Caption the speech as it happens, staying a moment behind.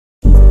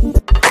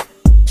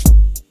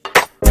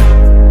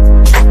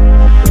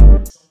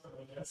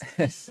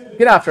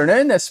Good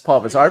afternoon. This is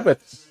Paul Vizard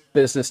with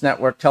Business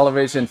Network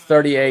Television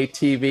 30A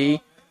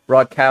TV,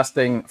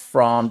 broadcasting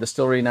from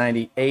Distillery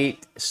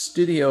 98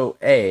 Studio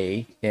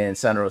A in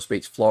Santa Rosa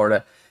Beach,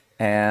 Florida.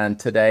 And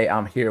today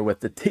I'm here with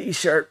the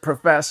T-shirt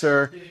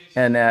professor,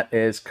 and that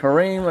is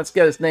Kareem. Let's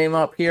get his name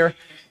up here.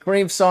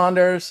 Kareem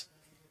Saunders.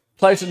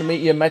 Pleasure to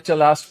meet you. Met you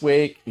last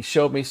week. You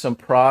showed me some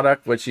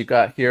product, which you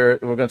got here.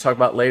 We're going to talk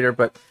about later.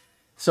 But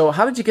so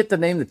how did you get the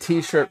name the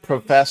T-shirt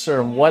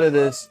professor, and what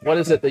is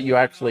it that you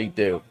actually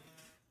do?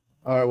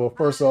 All right. Well,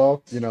 first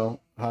off,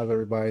 how's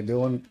everybody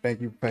doing?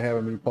 Thank you for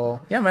having me,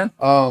 Paul. Yeah, man.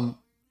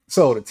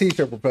 So the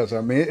T-shirt professor.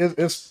 I mean,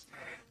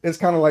 it's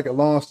kind of like a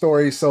long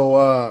story.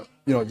 So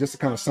just to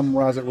kind of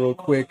summarize it real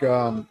quick.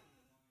 I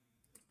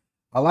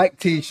like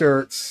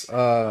T-shirts.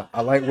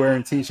 I like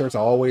wearing T-shirts. I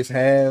always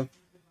have.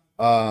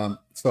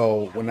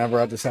 So whenever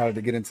I decided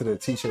to get into the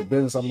T-shirt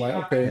business, I'm like,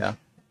 okay,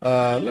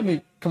 let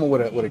me come up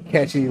with a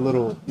catchy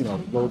little,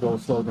 logo,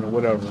 slogan, or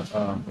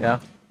whatever.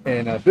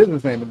 And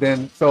business name. And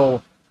then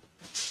so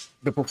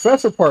the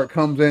professor part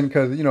comes in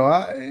because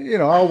I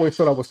always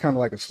thought I was kind of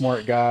like a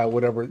smart guy,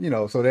 whatever.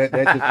 So that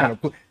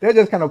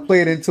just kind of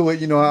played into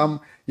it.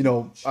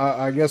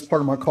 I guess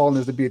part of my calling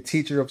is to be a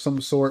teacher of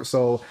some sort.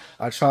 So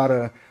I try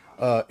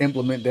to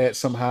implement that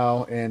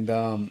somehow.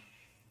 And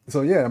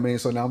so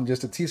now I'm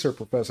just a T-shirt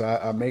professor.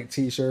 I make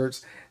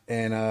T-shirts,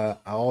 and I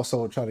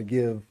also try to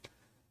give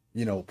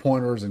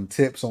pointers and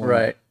tips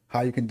on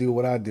how you can do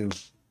what I do.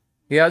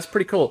 Yeah, it's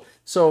pretty cool.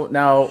 So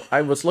now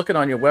I was looking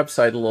on your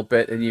website a little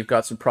bit, and you've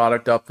got some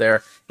product up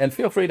there. And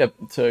feel free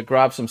to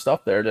grab some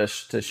stuff there to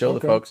show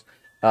the folks.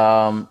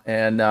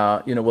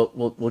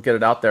 We'll get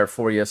it out there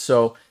for you.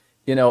 So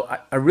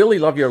I really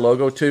love your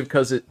logo too,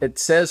 because it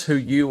says who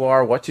you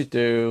are, what you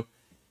do,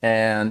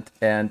 and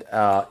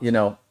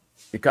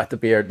you got the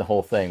beard, the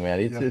whole thing, man.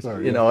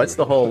 It's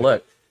the whole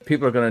look.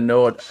 People are going to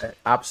know it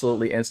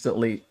absolutely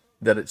instantly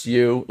that it's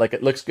you. Like,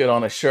 it looks good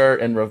on a shirt.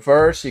 In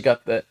reverse, you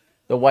got the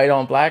white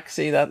on black.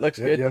 See, that looks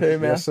good too,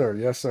 man. Yes, sir.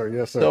 Yes, sir.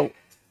 Yes, sir.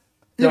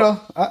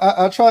 So,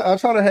 I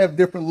try to have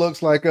different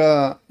looks. Like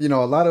a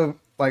lot of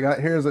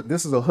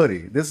this is a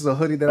hoodie. This is a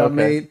hoodie that I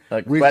made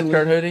like recently.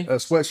 Sweatshirt hoodie. A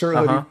sweatshirt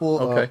hoodie,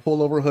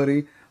 pullover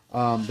hoodie.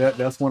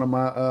 That's one of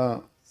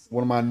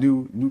my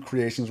new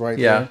creations right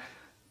there.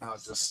 I'll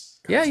just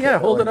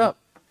hold it up.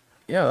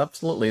 Yeah,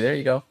 absolutely. There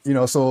you go.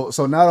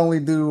 So not only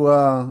do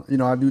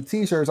I do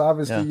T-shirts,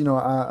 obviously,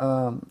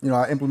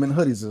 I implement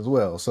hoodies as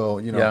well. So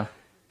you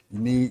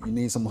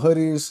need some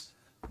hoodies.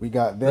 We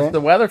got that. It's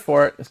the weather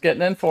for it. It's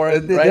getting in for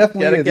it. Right?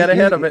 Definitely Get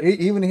ahead of it.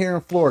 Even here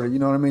in Florida, you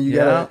know what I mean. You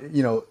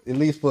gotta, at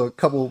least for a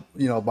couple,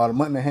 about a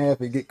month and a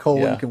half, it get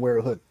cold. And you can wear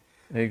a hood.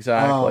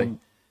 Exactly.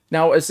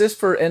 Now, is this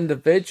for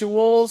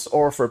individuals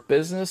or for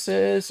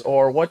businesses,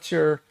 or what's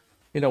your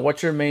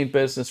main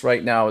business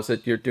right now? Is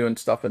it you're doing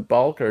stuff in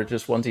bulk or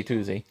just onesie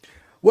twosie?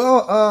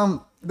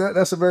 Well,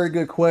 that's a very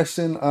good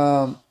question.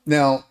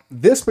 Now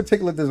this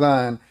particular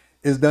design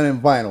is done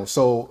in vinyl.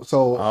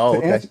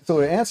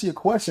 To answer your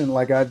question,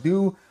 like, I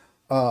do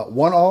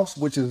one-offs,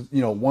 which is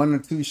 1 or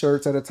 2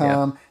 shirts at a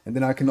time, and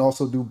then I can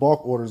also do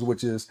bulk orders,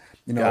 which is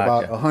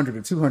about 100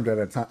 or 200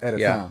 at a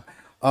time.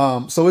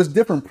 So it's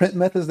different print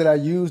methods that I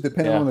use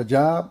depending on the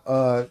job.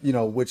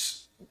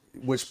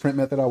 Which print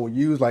method I will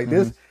use. Like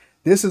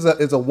this is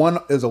a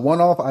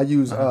one-off. I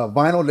use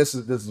vinyl. This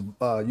is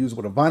used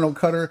with a vinyl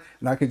cutter,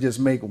 and I can just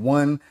make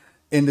one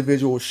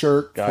individual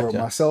shirt for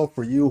myself,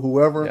 for you,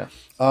 whoever.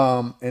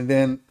 And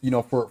then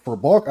for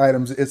bulk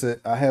items,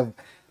 I have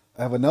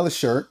another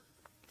shirt.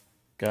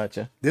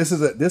 Gotcha. This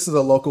is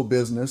a local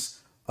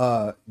business.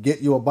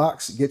 Get you a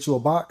box.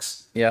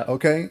 Yeah.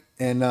 Okay.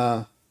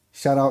 And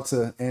shout out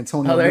to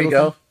Antonio. Oh, there Middleton. You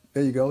go.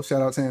 There you go.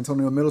 Shout out to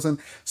Antonio Middleton.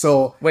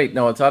 So wait,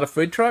 no, it's not a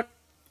food truck.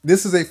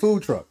 This is a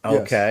food truck.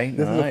 Okay. Yes.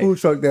 This is a food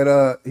truck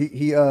that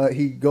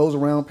he goes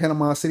around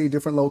Panama City,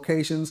 different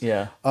locations.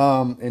 Yeah.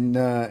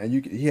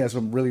 He has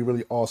some really,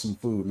 really awesome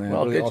food, man.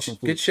 Well, really awesome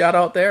food. Good shout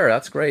out there.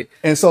 That's great.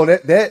 And so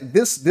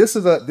this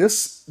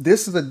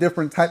is a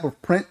different type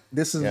of print.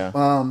 This is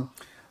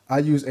I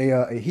use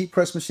a heat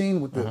press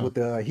machine with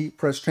the heat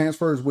press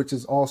transfers, which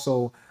is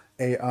also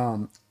a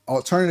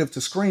alternative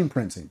to screen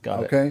printing.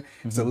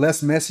 It's a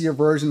less messier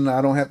version.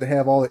 I don't have to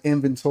have all the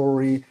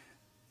inventory.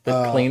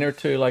 Bit cleaner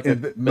too, like a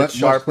bit much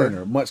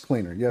sharper, much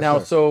cleaner. Yes. Now,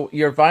 sir. So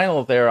your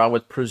vinyl there, I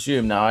would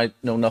presume. Now, I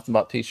know nothing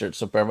about T-shirts,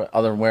 so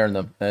other than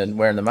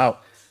wearing them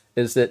out,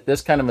 is that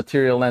this kind of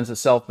material lends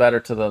itself better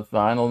to the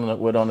vinyl than it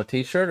would on a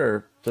T-shirt,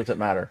 or does it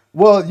matter?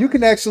 Well, you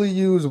can actually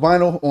use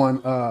vinyl on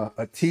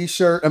a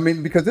T-shirt. I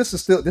mean, because this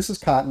is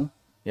cotton.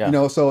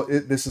 Yeah. So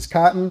this is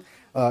cotton.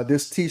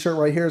 This T-shirt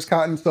right here is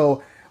cotton.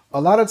 So a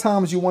lot of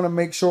times you want to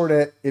make sure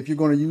that if you're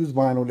going to use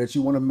vinyl, that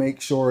you want to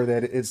make sure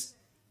that it's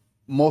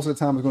most of the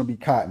time it's going to be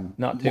cotton,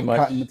 not too much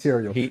cotton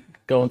material, heat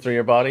going through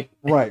your body.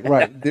 Right.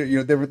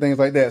 Different things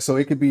like that. So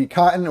it could be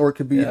cotton, or it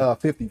could be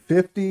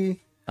 50-50,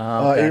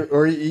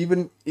 or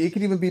even it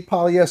could even be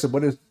polyester.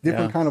 But it's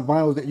different kind of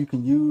vinyls that you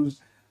can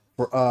use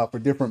for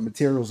different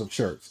materials of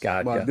shirts.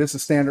 Gotcha. This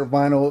is standard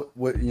vinyl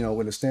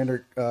with a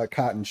standard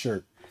cotton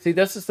shirt. See,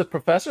 this is the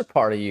professor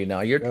part of you now.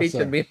 You're Yes,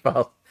 teaching sir. me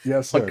about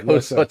Yes, sir. what goes,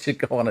 Yes, sir. what should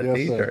go on a Yes,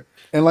 t-shirt. sir.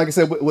 And like I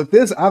said, with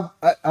this,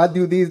 I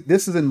do these.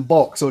 This is in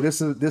bulk, so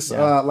this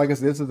Yeah. like I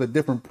said, this is a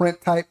different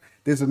print type.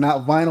 This is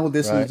not vinyl.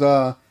 This Right.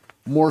 is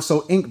more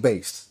so ink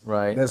based.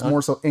 Right. That's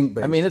more so ink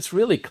based. I mean, it's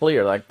really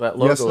clear. Like that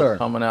logo Yes, sir. is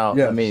coming out.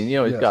 Yes, I mean, you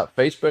know, it's yes. got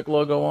Facebook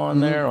logo on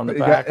there on the It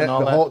back got and all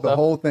the that whole, stuff. the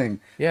whole thing.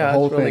 Yeah, the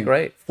whole it's really thing.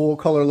 great. Full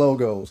color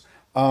logos.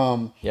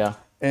 Yeah.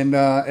 And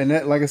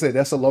that, like I said,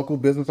 that's a local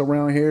business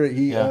around here.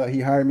 He Yeah.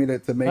 he hired me to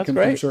make That's him some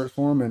great. shirts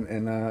for him,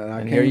 and I And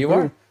came here you through.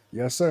 are.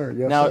 Yes, sir.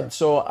 Yes, Now, sir.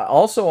 so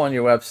also on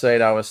your website,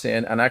 I was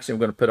seeing, and actually I'm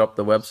going to put up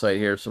the website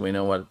here so we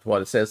know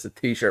what it says, the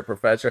T-shirt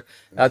professor.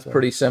 That's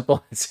pretty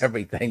simple. It's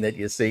everything that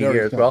you see Very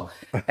here as well.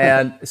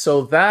 And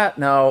so that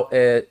now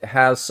it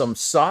has some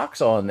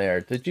socks on there.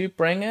 Did you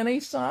bring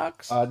any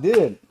socks? I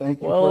did.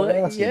 Thank you Well, for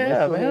asking. yeah,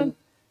 Let's go ahead man. and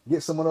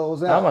get some of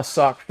those I'm out. a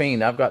sock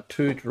fiend. I've got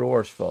 2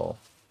 drawers full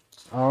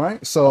All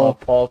right. So of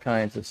all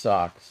kinds of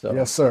socks. So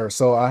yes, sir.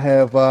 So I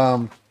have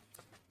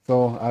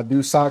so I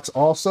do socks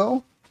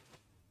also.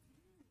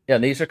 yeah,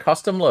 these are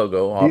custom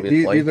logo,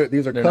 obviously.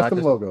 These are They're not custom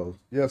just- logos.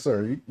 Yes,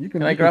 sir. You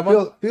can, I you grab can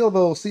one? feel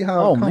those. See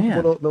how Oh,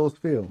 comfortable man. those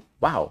feel.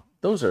 Wow,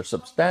 those are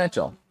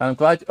substantial. I'm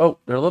glad. Oh,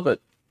 they're a little bit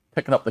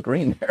picking up the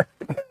green there.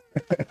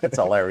 That's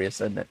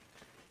hilarious, isn't it?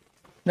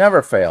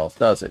 Never fails,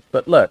 does it?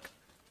 But look,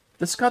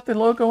 this got the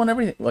logo and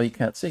everything. Well, you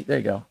can't see. There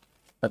you go.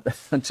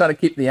 I'm trying to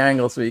keep the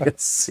angle so you can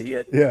see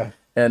it. Yeah.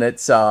 And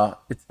it's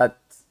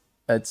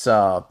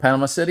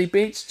Panama City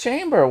Beach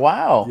Chamber.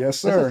 Wow.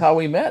 Yes, This sir. is how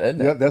we met,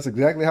 isn't it? Yeah, that's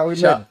exactly how we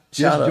Shout- met. shout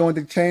Just out. joined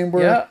the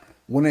chamber. Yeah.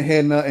 Went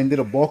ahead and did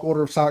a bulk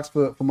order of socks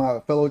for my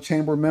fellow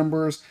chamber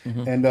members,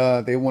 Mm-hmm.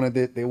 and they wanted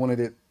it. They wanted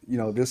it. You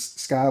know, this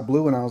sky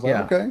blue, and I was like,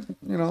 Yeah. okay,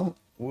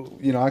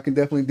 I can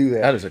definitely do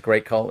that. That is a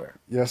great color.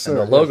 Yes, And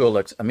sir. the logo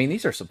looks, I mean,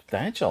 these are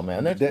substantial,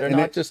 man. They're And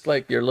not it- just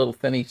like your little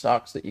thinny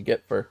socks that you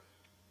get for,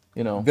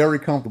 you know. Very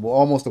comfortable.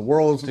 Almost the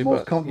world's Super,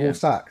 most comfortable yeah.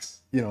 socks.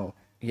 You know,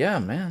 Yeah,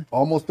 man.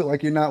 almost feel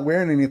like you're not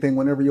wearing anything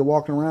whenever you're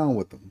walking around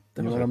with them.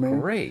 Those You know are what I mean?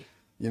 great.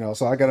 You know,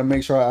 so I got to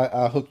make sure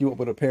I hook you up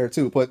with a pair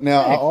too. But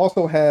now I Thanks.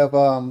 also have,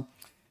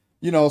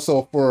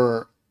 so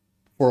for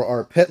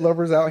our pet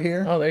lovers out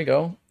here, Oh, there you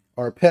go.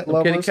 our pet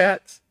Little kitty lovers,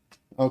 cats.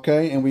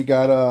 okay, and we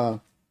got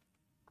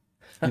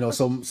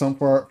some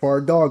for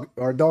our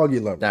doggy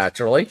lovers.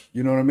 Naturally.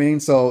 You know what I mean?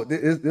 So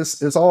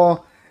this is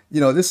all,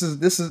 this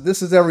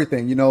is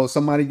everything. You know,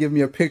 somebody give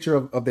me a picture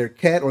of their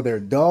cat or their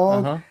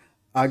dog. Uh-huh.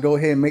 I go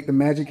ahead and make the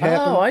magic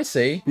happen. Oh, I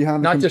see.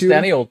 Behind the Not just computer.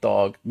 any old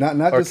dog. Not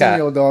or just cat.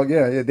 any old dog.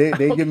 Yeah. They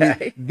give me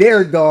Okay.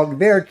 their dog,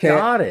 their cat.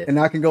 Got it. And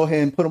I can go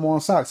ahead and put them on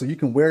socks. So you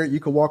can wear it.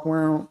 You can walk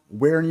around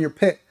wearing your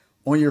pet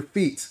on your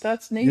feet.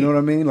 That's neat. You know what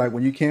I mean? Like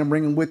when you can't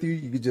bring them with you,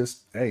 you could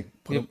just, hey,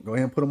 go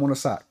ahead and put them on a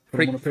sock.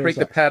 Put 'em on a pair of Freak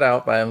the socks. pet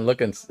out by them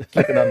looking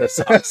on the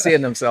sock,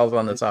 seeing themselves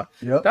on the sock.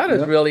 Yep, That is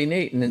yep. really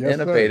neat and Yes, sir.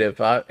 innovative.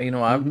 I've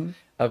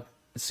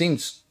seen,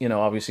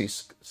 obviously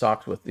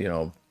socks with,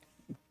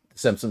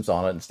 Simpsons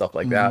on it and stuff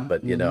like that.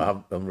 But, I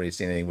haven't really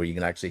seen anything where you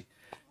can actually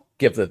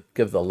give the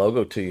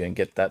logo to you and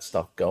get that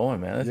stuff going,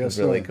 man. This Yes, is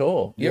really sir.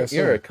 cool. You're Yes,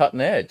 sir. a cutting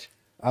edge.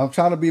 I'm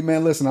trying to be,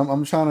 man. Listen,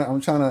 I'm trying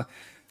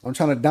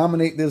to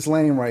dominate this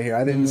lane right here.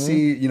 I didn't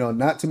see,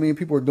 not too many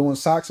people are doing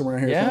socks around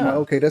here. So I'm Mm-hmm. Yeah. like,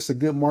 okay, that's a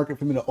good market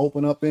for me to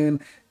open up in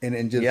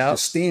and just, Yep.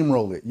 just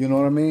steamroll it. You know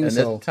what I mean? And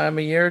So this time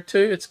of year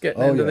too, it's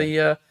getting Oh, into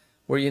yeah. the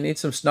where you need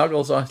some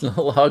snuggles on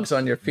little hugs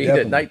on your feet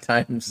at Definitely.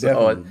 nighttime.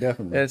 So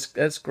Definitely.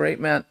 it's great,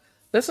 man.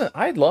 Listen,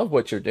 I love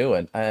what you're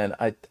doing, and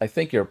I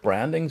think your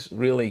branding's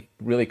really,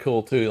 really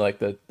cool too. Like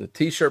the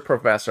T-shirt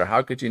professor,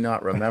 how could you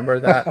not remember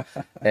that?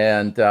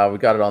 And we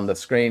got it on the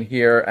screen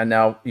here. And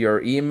now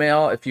your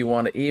email, if you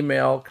want to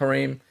email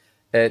Kareem,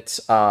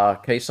 it's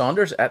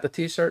Saunders at the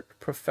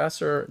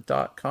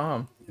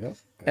t-shirtprofessor.com. Yep,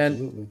 And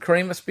absolutely.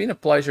 Kareem, it's been a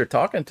pleasure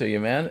talking to you,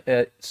 man.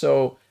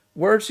 So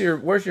where's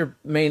your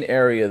main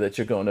area that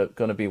you're going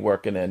to be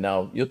working in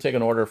now? You'll take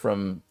an order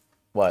from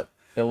what?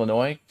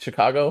 Illinois,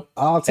 Chicago,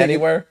 I'll take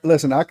anywhere.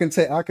 Listen, I can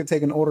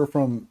take an order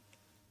from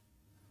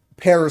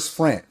Paris,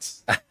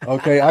 France.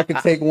 Okay, I could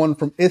take one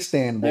from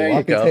Istanbul. There you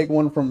I could go. take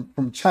one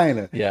from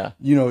China. Yeah.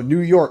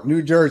 New York,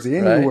 New Jersey,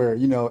 anywhere.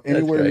 Anywhere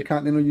in the great.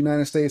 continental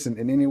United States and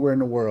anywhere in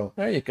the world.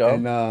 There you go.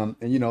 And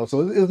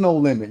so there's no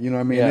limit. You know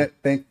what I mean?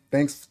 Yeah.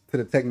 Thanks to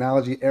the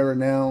technology era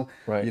now.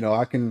 Right.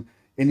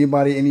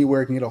 Anybody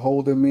anywhere can get a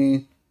hold of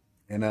me,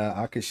 and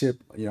I could ship.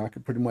 I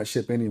could pretty much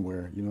ship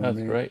anywhere. You know what I That's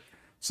mean? great.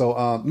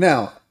 So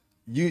now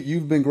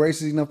you've been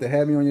gracious enough to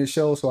have me on your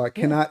show, so I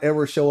cannot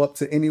ever show up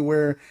to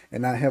anywhere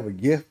and not have a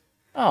gift.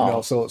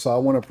 Oh, So I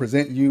want to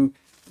present you,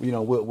 with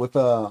a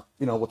couple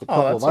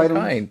that's of so items.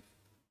 kind.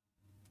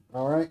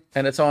 All right.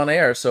 And it's on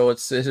air, so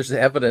there's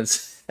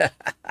evidence.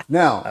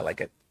 Now I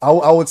like it. I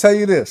will tell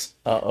you this.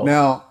 Uh-oh.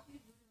 Now,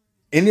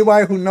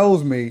 anybody who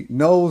knows me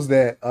knows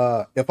that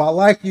if I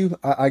like you,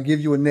 I give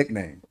you a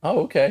nickname.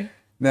 Oh, okay.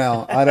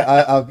 Now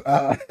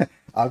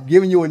I've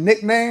given you a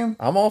nickname,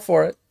 I'm all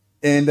for it.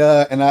 and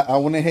I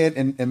went ahead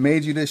and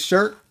made you this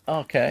shirt.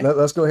 Okay.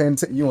 Let's go ahead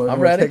and I'm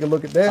ready. take a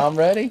look at that. I'm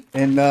ready.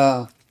 And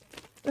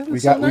This we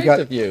is so got nice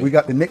of you. we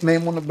got the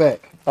nickname on the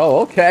back. Oh,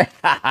 okay.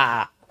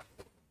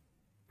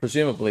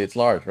 presumably it's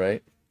large,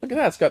 right? Look at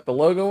that. It's got the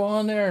logo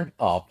on there.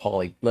 Oh,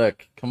 Paulie,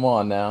 look. Come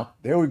on now.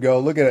 There we go.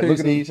 Look at it. Look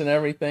at Koozies and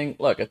everything.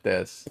 Look at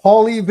this.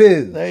 Paulie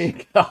Viz. There you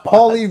go.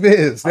 Paulie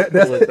Viz. How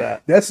cool is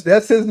that?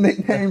 That's his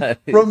nickname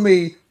from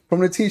me, from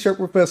the T-shirt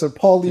professor,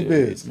 Paulie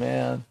Viz.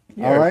 Man,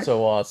 you're all right,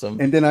 so awesome.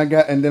 And then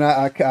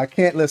I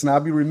can't listen. I'll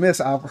be remiss.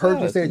 I've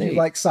heard you say you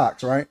like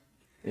socks, right?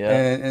 Yeah.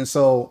 And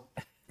so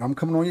I'm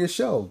coming on your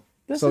show.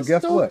 This so is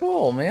guess so what?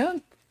 cool,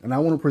 man. And I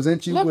want to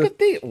present you Look with at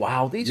these.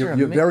 Wow, these are your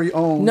amazing. very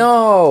own.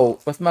 No,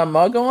 with my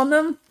mug on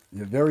them.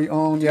 Your very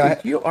own. Dude, Yeah.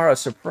 you are a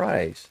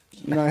surprise.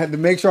 You know, I had to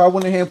make sure I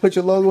went ahead and put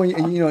your logo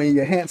and you know, and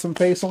your handsome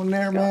face on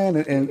there, man.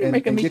 And You're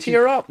making me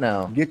tear up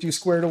now. Get you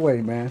squared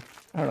away, man.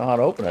 I don't know how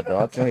to open it though.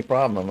 That's the only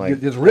problem. I'm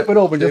like, Just rip it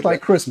open, just like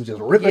Christmas.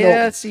 Just rip it open.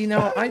 yes, you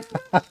know,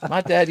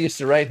 my dad used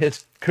to write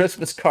his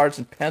Christmas cards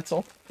in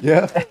pencil.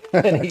 Yeah.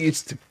 And he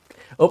used to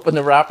open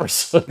the wrappers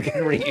so he could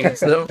reuse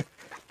them.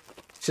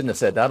 Shouldn't have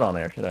said that on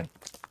there, should I?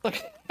 Look,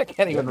 I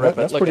can't even rip it.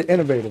 That's Look pretty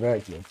innovative,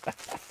 actually.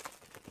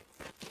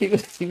 He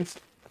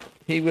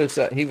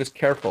was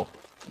careful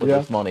with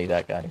his money,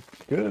 that guy.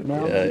 Good,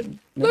 man. Yeah.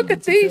 Look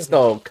at these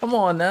though. Come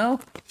on now.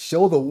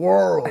 Show the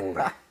world.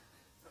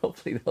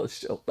 Hopefully they'll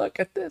show. Look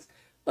at this.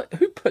 Look,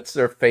 who puts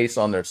their face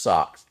on their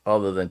socks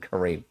other than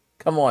Kareem?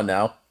 Come on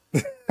now.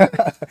 You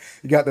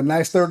got the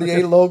nice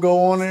 38 logo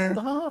on there.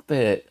 Stop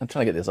it. I'm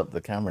trying to get this up to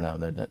the camera now.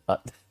 They're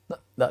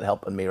not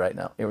helping me right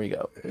now. Here we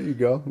go. There you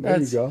go. There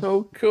That's you go.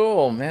 so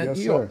cool, man. Yes,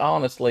 You sir.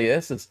 honestly,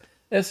 this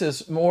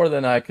is more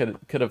than I could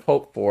have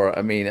hoped for.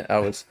 I mean, I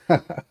was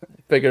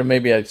figuring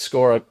maybe I'd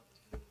score a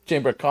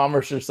Chamber of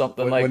Commerce or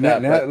something like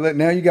that.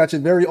 Now you got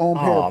your very own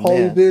pair of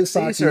Paulie Viz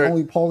socks. These are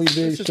Only Paulie Viz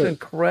This is shirts.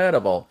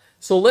 incredible.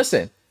 So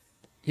listen,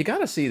 you got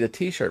to see the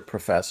T-shirt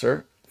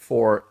professor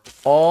for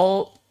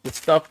all the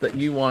stuff that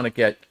you want to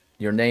get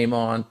your name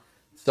on,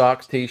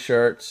 socks,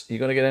 T-shirts. You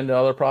going to get into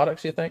other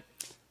products, you think?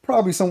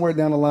 Probably somewhere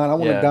down the line. I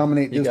want to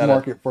dominate this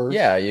market first.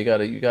 Yeah, you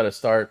gotta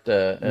start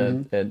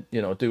and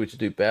you know, do what you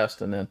do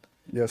best, and then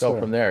go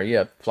from there.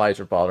 Yeah, flies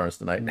are bothering us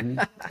tonight.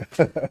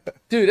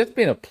 Dude, it's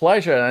been a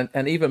pleasure,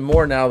 and even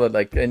more now that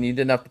and you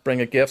didn't have to bring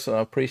a gift, so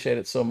I appreciate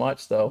it so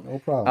much. Though, no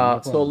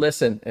problem. So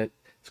listen,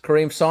 it's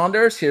Kareem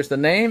Saunders. Here's the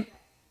name.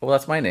 Well,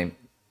 that's my name.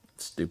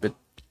 Stupid.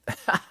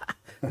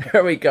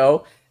 There we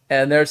go.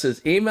 And there's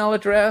his email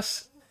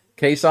address,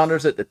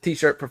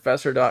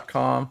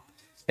 ksaunders@thetshirtprofessor.com.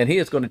 And he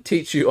is going to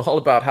teach you all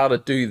about how to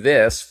do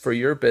this for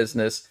your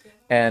business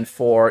and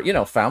for, you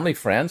know, family,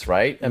 friends,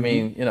 right? I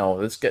mean, you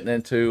know, it's getting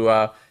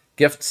into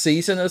gift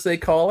season, as they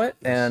call it.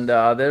 And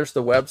there's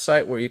the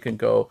website where you can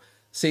go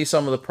see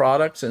some of the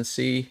products and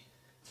see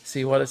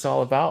what it's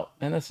all about.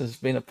 And this has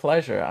been a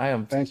pleasure. I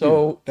am charged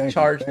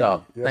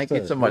up. Yes, Thank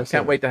you so much. Yes,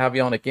 Can't wait to have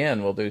you on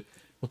again. We'll do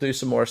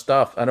some more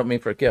stuff. I don't mean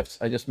for gifts.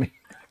 I just mean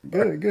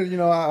Good. You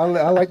know,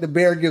 I like the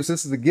bear gifts.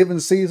 This is the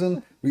giving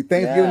season.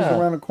 Thanksgiving's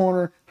around the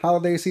corner.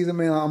 Holiday season,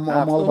 man. I'm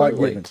all about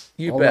giving.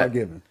 You all bet. about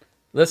giving.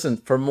 Listen,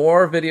 for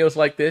more videos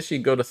like this, you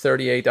can go to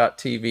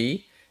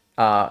 30a.tv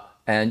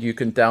and you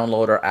can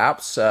download our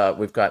apps.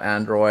 We've got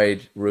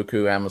Android,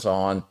 Roku,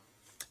 Amazon,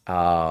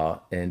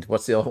 and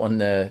what's the other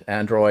one?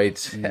 Android,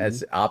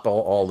 has Apple,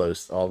 all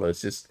those.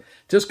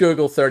 Just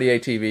Google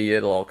 30a.tv.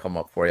 It'll all come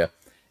up for you.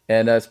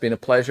 And it's been a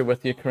pleasure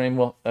with you, Kareem.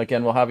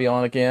 We'll have you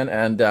on again.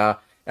 And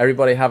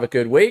everybody have a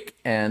good week,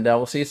 and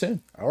we'll see you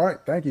soon. All right.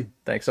 Thank you.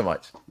 Thanks so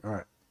much. All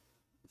right.